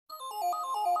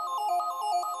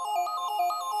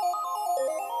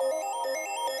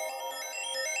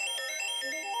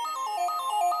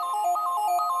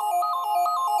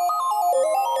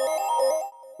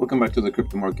Welcome back to the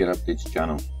Crypto Market Updates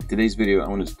channel. In today's video, I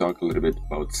wanted to talk a little bit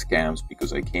about scams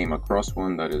because I came across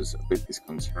one that is a bit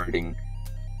disconcerting.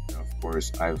 Of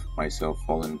course, I've myself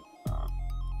fallen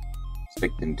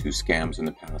victim to scams in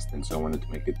the past, and so I wanted to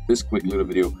make it this quick little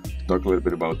video to talk a little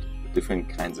bit about the different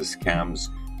kinds of scams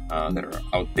that are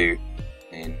out there,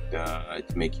 and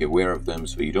to make you aware of them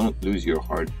so you don't lose your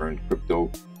hard-earned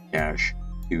crypto cash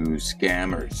to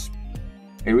scammers.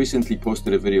 I recently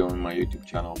posted a video on my YouTube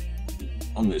channel,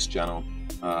 on this channel,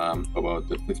 about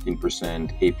the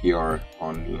 15% APR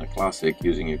on Luna Classic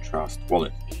using your Trust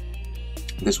wallet.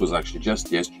 This was actually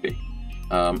just yesterday.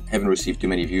 Haven't received too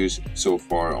many views so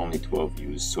far, only 12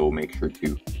 views, so make sure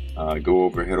to head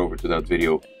over to that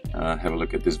video, have a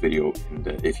look at this video, and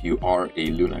if you are a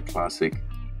Luna Classic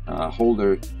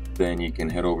holder, then you can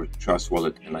head over to Trust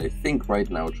Wallet, and I think right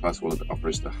now Trust Wallet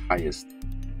offers the highest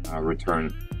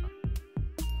return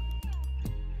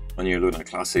on your Luna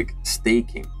Classic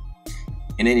staking.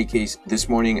 In any case, this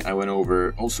morning I went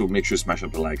over, also make sure to smash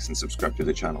up the likes and subscribe to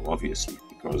the channel, obviously,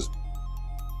 because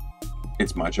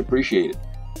it's much appreciated.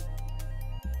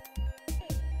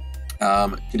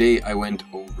 Today I went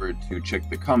over to check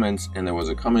the comments, and there was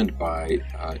a comment by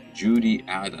Judy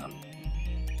Adam.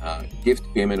 Gift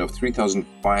payment of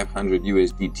 3,500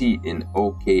 USDT in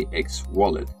OKX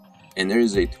wallet, and there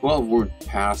is a 12-word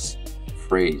pass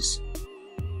phrase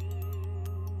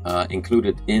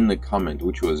included in the comment,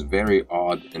 which was very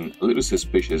odd and a little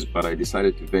suspicious, but I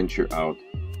decided to venture out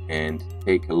and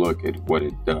take a look at what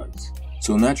it does.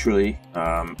 So naturally,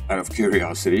 out of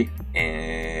curiosity,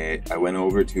 I went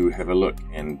over to have a look,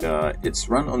 and it's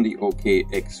run on the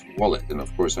OKX wallet, and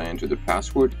of course I entered the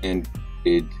password, and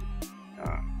it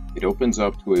opens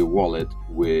up to a wallet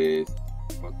with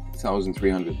about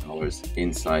 $2,300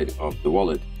 inside of the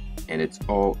wallet, and it's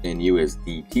all in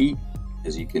USDT,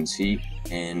 as you can see,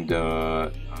 and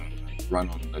run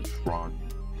on the Tron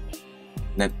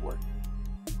network.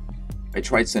 I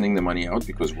tried sending the money out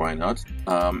because why not,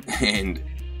 and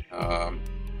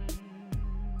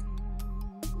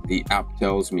the app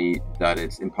tells me that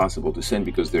it's impossible to send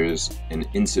because there is an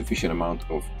insufficient amount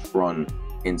of Tron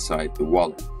inside the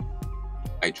wallet.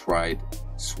 I tried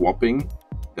swapping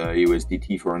the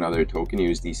USDT for another token,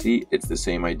 USDC. It's the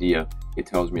same idea. It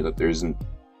tells me that there is an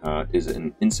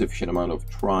insufficient amount of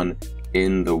Tron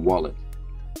in the wallet.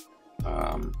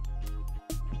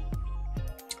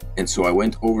 And so I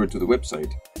went over to the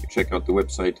website to check out the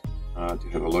website to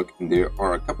have a look, and there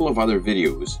are a couple of other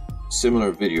videos,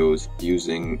 similar videos,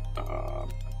 using a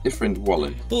different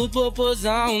wallet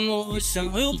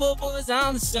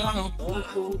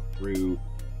through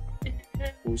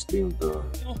posting the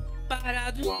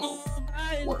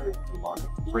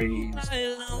phrase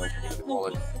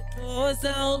wallet.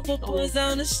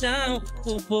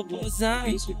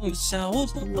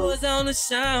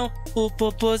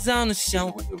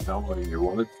 Downloading your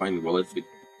wallet, find the wallet,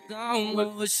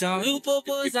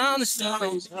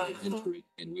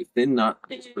 and within not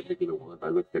this particular wallet, I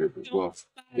looked at it as well,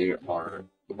 there are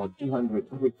about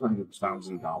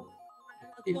 $200,000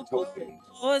 in tokens.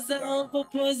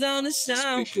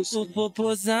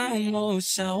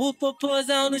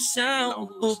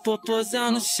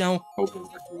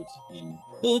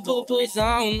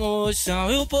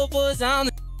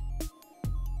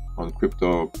 On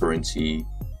cryptocurrency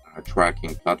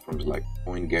tracking platforms like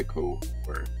CoinGecko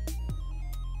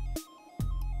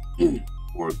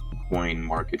or Coin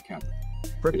Market Cap.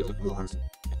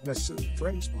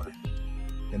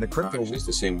 In the crypto, it's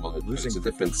the same wallet, but it's a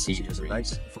different seed.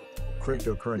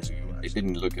 Cryptocurrency. I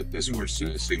didn't look at this one.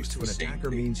 Seems to an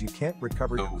attacker means you can't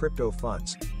recover your crypto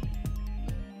funds.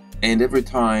 And every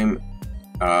time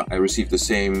I received the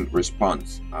same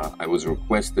response, I was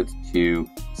requested to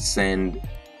send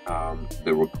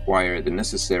the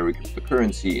necessary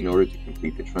cryptocurrency in order to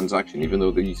complete the transaction, even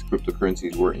though these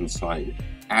cryptocurrencies were inside.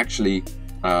 Actually,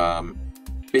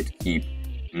 BitKeep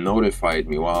notified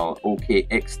me, while the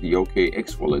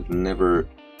OKX wallet never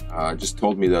just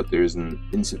told me that there's an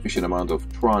insufficient amount of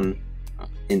Tron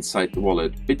inside the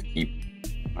wallet. BitKeep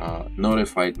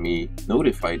notified me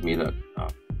that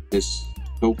this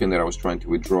token that I was trying to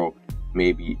withdraw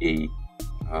may be a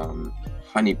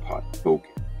honeypot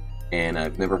token, and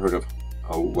I've never heard of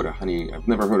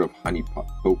honeypot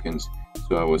tokens,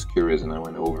 so I was curious, and I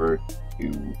went over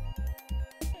to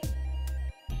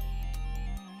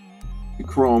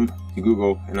Chrome, to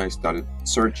Google, and I started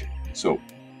searching. So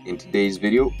in today's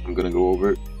video, I'm going to go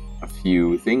over a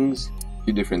few things, a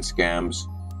few different scams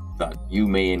that you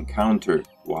may encounter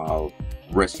while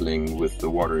wrestling with the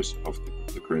waters of the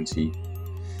cryptocurrency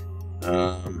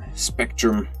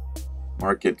spectrum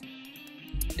market.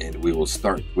 And we will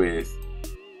start with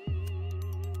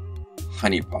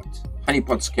honeypot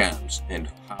scams and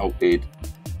how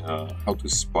to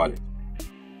spot it.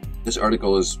 This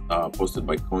article is posted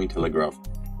by Cointelegraph.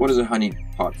 What is a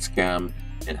honeypot scam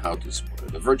and how to spot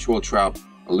it? A virtual trap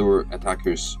to lure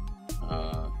attackers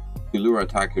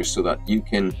so that you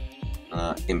can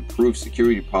improve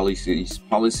security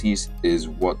policies is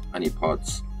what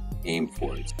honeypots aim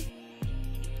for. It's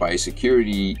by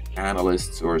security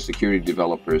analysts or security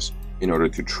developers in order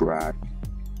to trap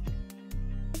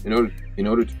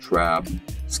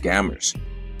scammers.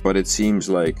 But it seems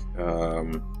like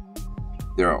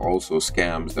there are also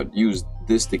scams that use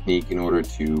this technique in order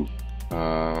to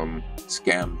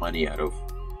scam money out of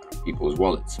people's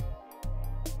wallets.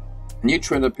 A new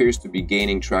trend appears to be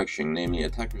gaining traction, namely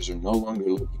attackers are no longer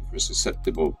looking for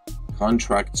susceptible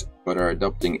contracts but are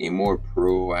adopting a more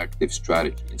proactive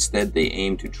strategy. Instead, they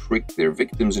aim to trick their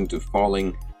victims into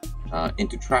falling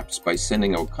into traps by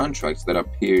sending out contracts that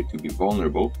appear to be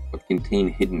vulnerable but contain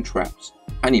hidden traps.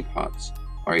 Honeypots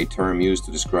are a term used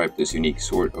to describe this unique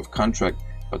sort of contract,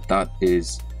 but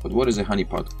what is a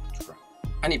honeypot trap?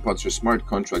 Honeypots are smart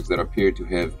contracts that appear to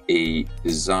have a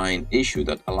design issue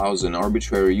that allows an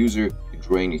arbitrary user to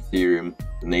drain Ethereum,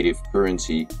 the native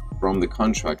currency, from the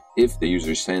contract if the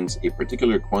user sends a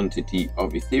particular quantity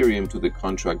of Ethereum to the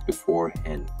contract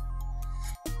beforehand.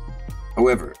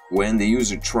 However, when the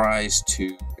user tries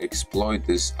to exploit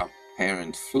this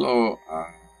apparent flaw, a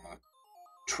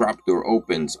trapdoor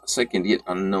opens, a second yet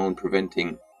unknown,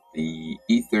 preventing the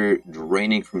Ether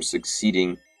draining from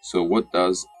succeeding. So what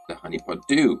does the honeypot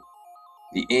do?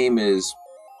 The aim is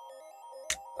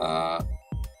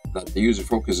that the user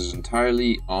focuses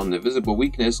entirely on the visible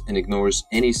weakness and ignores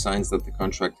any signs that the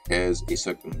contract has a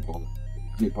second vulnerability.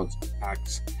 Honeypot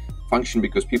attacks function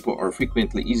because people are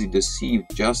frequently easily deceived,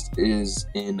 just as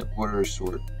in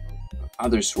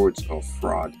other sorts of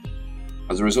fraud.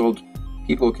 As a result,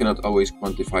 people cannot always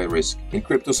quantify risk. In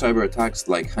crypto cyber attacks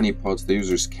like honeypots, the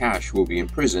user's cash will be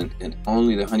imprisoned and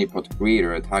only the honeypot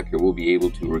creator attacker will be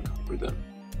able to recover them.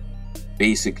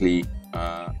 Basically,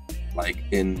 like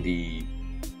in the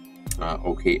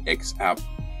OKX app,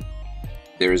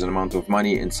 there is an amount of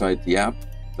money inside the app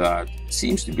that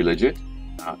seems to be legit,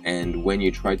 and when you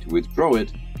try to withdraw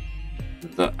it,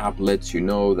 the app lets you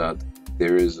know that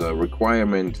there is a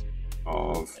requirement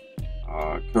of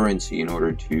currency in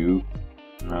order to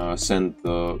send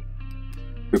the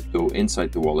crypto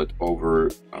inside the wallet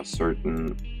over a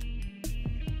certain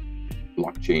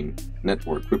blockchain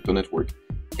network, crypto network.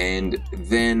 And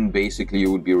then basically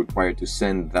you would be required to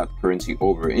send that currency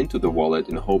over into the wallet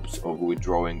in hopes of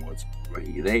withdrawing what's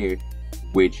already there,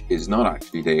 which is not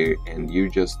actually there, and you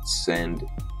just send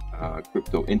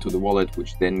crypto into the wallet,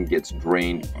 which then gets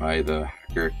drained by the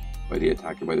hacker, by the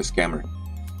attacker, by the scammer,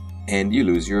 and you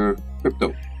lose your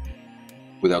crypto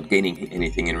without gaining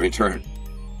anything in return.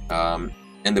 And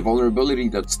the vulnerability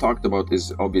that's talked about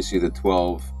is obviously the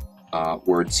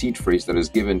 12-word seed phrase that is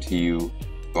given to you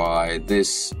by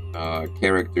this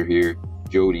character here,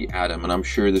 Jody Adam, and I'm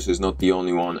sure this is not the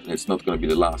only one, and it's not going to be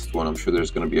the last one. I'm sure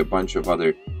there's going to be a bunch of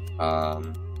other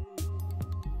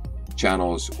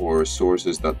channels or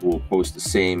sources that will post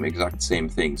the exact same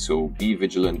thing. So be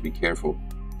vigilant, be careful,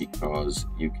 because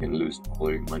you can lose all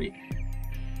your money.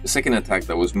 The second attack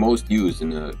that was most used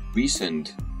in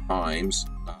recent times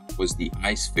was the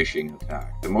ice fishing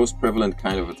attack. The most prevalent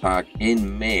kind of attack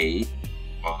in May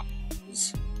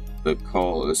was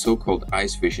the so-called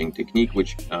ice fishing technique,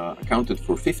 which accounted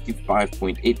for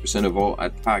 55.8% of all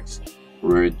attacks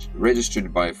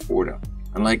registered by Forda.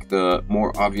 Unlike the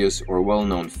more obvious or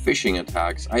well-known phishing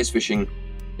attacks, ice fishing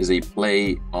is a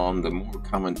play on the more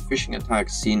common phishing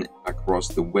attacks seen across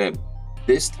the web.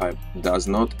 This type does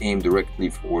not aim directly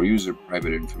for user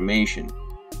private information.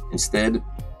 Instead,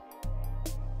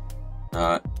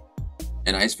 an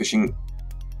ice fishing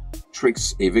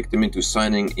tricks a victim into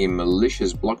signing a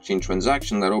malicious blockchain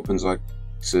transaction that opens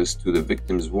access to the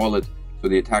victim's wallet so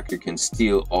the attacker can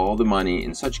steal all the money.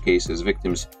 In such cases,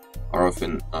 victims are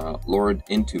often lured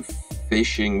into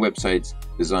phishing websites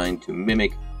designed to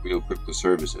mimic real crypto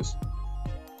services.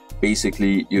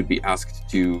 Basically, you'd be asked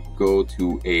to go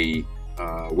to a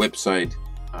website,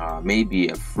 maybe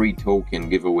a free token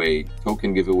giveaway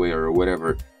or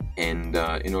whatever, and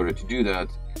in order to do that,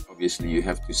 obviously you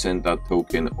have to send that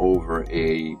token over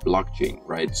a blockchain,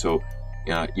 right? So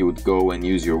you would go and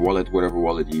use your wallet, whatever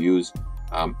wallet you use,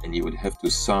 and you would have to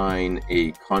sign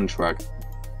a contract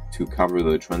to cover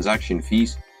the transaction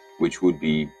fees, which would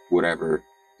be whatever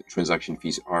the transaction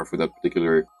fees are for that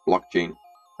particular blockchain.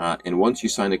 And once you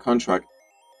sign a contract,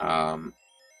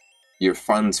 your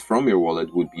funds from your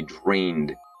wallet would be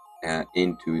drained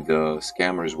into the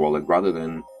scammer's wallet rather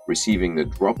than receiving the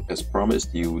drop as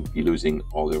promised, you would be losing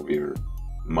all of your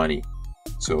money.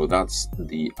 So that's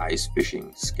the ice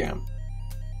fishing scam.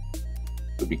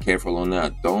 So be careful on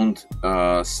that. Don't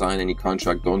sign any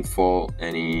contract. Don't fall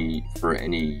for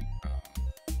any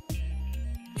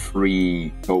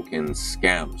free token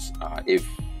scams. If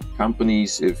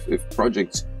companies, if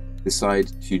projects decide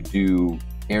to do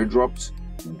airdrops,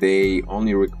 they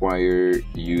only require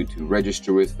you to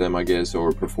register with them, I guess,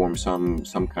 or perform some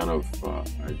kind of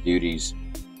duties,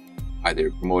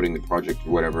 either promoting the project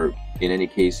or whatever. In any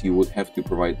case, you would have to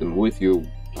provide them with your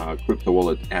crypto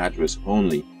wallet address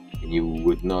only, and you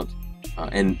would not,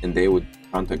 and they would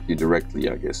contact you directly,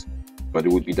 I guess. But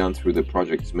it would be done through the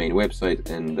project's main website,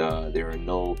 and there are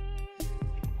no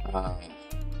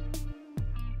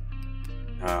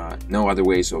other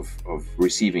ways of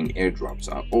receiving airdrops,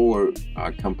 or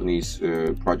companies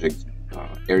projects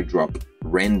airdrop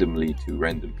randomly to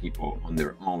random people on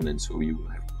their own, and so you will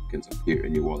have tokens appear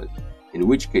in your wallet. In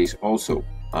which case, also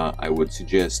I would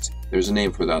suggest, there's a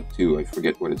name for that too, I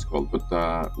forget what it's called,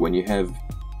 but when you have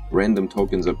random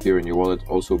tokens appear in your wallet,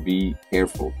 also be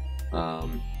careful.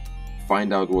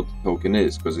 Find out what the token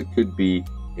is, because it could be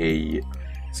a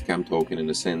scam token in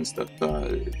the sense that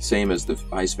same as the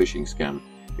ice fishing scam.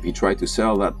 If you try to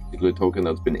sell that particular token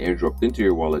that's been airdropped into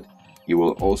your wallet, you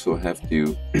will also have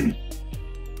to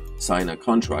sign a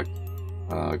contract,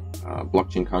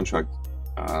 blockchain contract,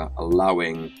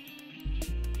 allowing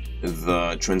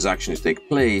the transaction to take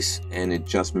place, and it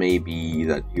just may be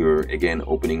that you're again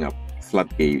opening up a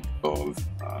floodgate of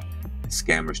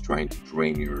scammers trying to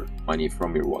drain your money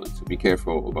from your wallet. So be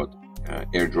careful about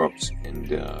airdrops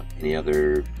and any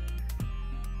other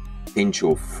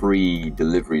potential free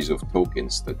deliveries of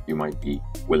tokens that you might be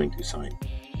willing to sign.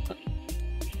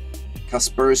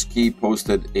 Kaspersky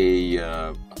posted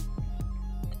a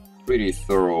pretty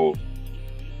thorough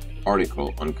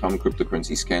article on common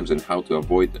cryptocurrency scams and how to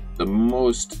avoid them. The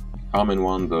most common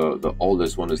one, the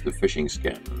oldest one, is the phishing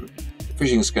scam.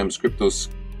 Phishing scams,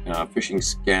 phishing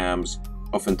scams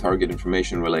often target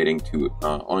information relating to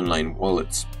online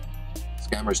wallets.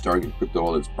 Scammers target crypto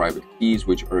wallets' private keys,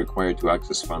 which are required to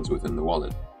access funds within the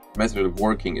wallet. The method of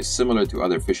working is similar to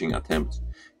other phishing attempts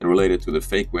and related to the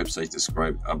fake websites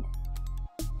described above.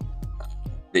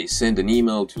 They send an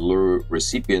email to lure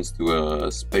recipients to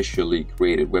a specially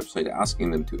created website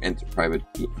asking them to enter private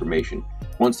key information.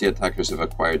 Once the attackers have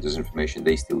acquired this information,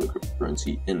 they steal the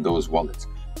cryptocurrency in those wallets.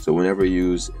 So whenever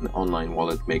you use an online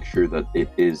wallet, make sure that it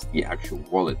is the actual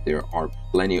wallet. There are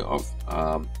plenty of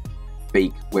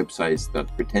fake websites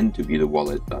that pretend to be the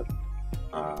wallet that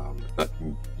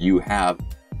you have,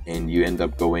 and you end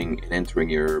up going and entering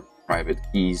your private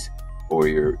keys or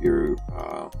your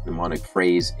mnemonic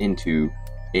phrase into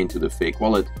the fake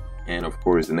wallet, and of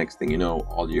course the next thing you know,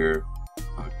 all your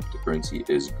cryptocurrency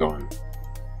is gone.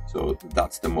 So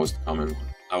that's the most common one.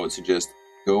 I would suggest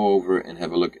go over and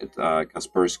have a look at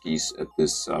Kaspersky's at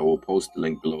this. We'll post the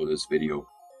link below this video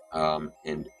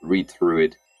and read through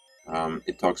it.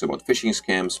 It talks about phishing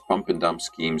scams, pump and dump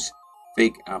schemes,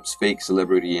 fake apps, fake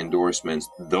celebrity endorsements.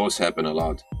 Those happen a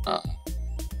lot.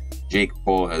 Jake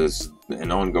Paul has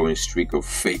an ongoing streak of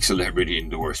fake celebrity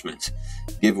endorsements,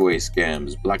 giveaway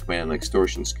scams, blackmail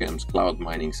extortion scams, cloud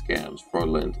mining scams,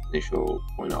 fraudulent initial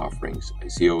coin offerings,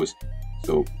 ICOs.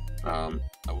 So I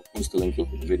will post a link to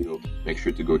the video. Make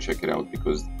sure to go check it out,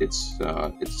 because it's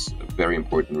a very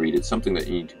important read. It's something that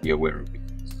you need to be aware of,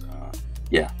 because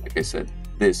yeah, like I said,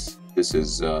 this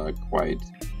is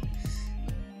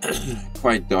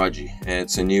quite dodgy.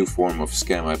 It's a new form of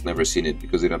scam. I've never seen it,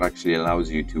 because it actually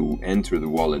allows you to enter the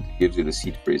wallet. It gives you the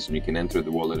seed phrase, and you can enter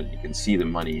the wallet and you can see the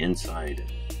money inside.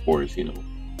 Of course, you know,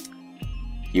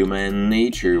 human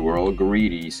nature, we're all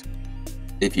greedy.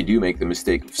 If you do make the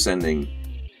mistake of sending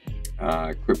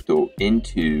crypto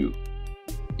into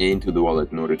the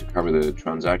wallet in order to cover the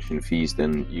transaction fees,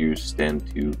 then you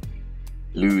stand to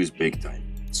lose big time.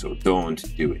 So don't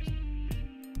do it.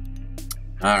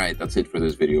 All right, that's it for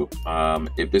this video.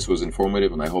 If this was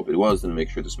informative, and I hope it was, then make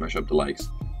sure to smash up the likes.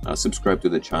 Subscribe to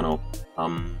the channel.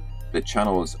 The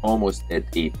channel is almost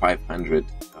at 500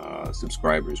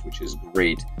 subscribers, which is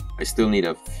great. I still need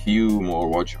a few more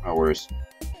watch hours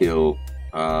till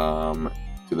to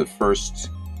the first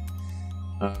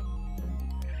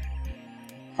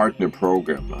partner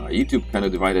program. YouTube kind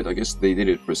of divided. I guess they did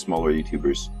it for smaller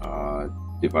YouTubers.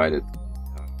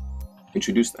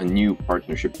 Introduced a new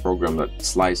partnership program that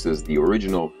slices the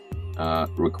original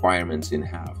requirements in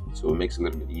half, so it makes it a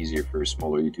little bit easier for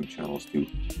smaller YouTube channels to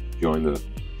join the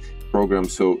program.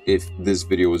 So if this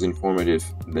video was informative,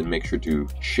 then make sure to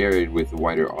share it with a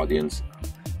wider audience.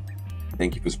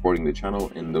 Thank you for supporting the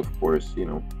channel, and of course, you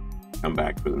know, come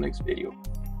back for the next video.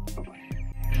 Bye bye.